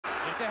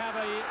to have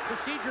a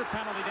procedure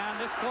penalty down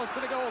this close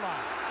to the goal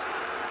line.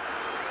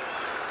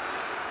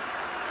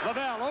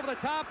 Loville over the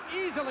top,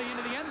 easily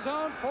into the end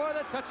zone for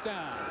the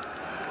touchdown.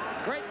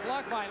 Great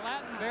block by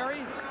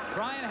Lattenberry.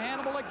 Brian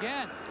Hannibal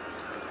again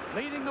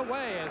leading the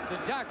way as the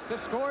Ducks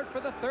have scored for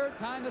the third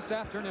time this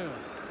afternoon.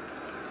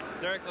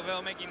 Derek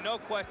Loville making no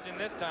question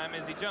this time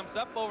as he jumps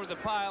up over the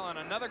pile on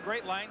another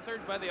great line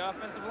surge by the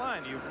offensive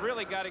line. You've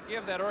really got to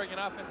give that Oregon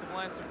offensive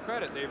line some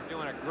credit. They're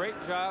doing a great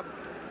job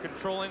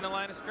controlling the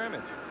line of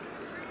scrimmage.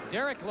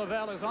 Derek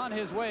Loville is on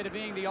his way to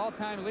being the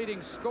all-time leading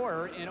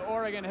scorer in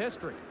Oregon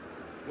history.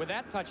 With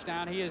that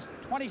touchdown, he is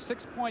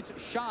 26 points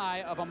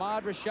shy of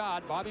Ahmad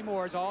Rashad, Bobby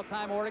Moore's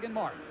all-time Oregon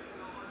mark.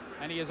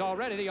 And he is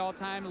already the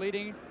all-time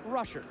leading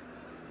rusher.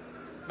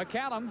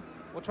 McCallum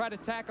will try to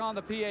tack on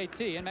the PAT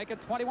and make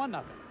it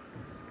 21-0.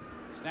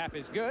 Snap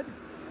is good.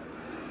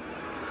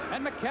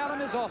 And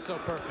McCallum is also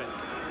perfect.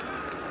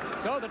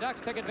 So the Ducks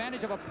take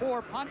advantage of a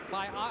poor punt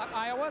by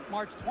Iowa,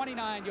 marched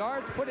 29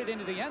 yards, put it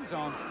into the end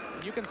zone.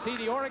 And you can see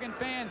the Oregon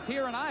fans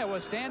here in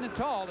Iowa standing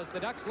tall as the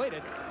Ducks lead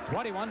it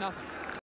 21-0.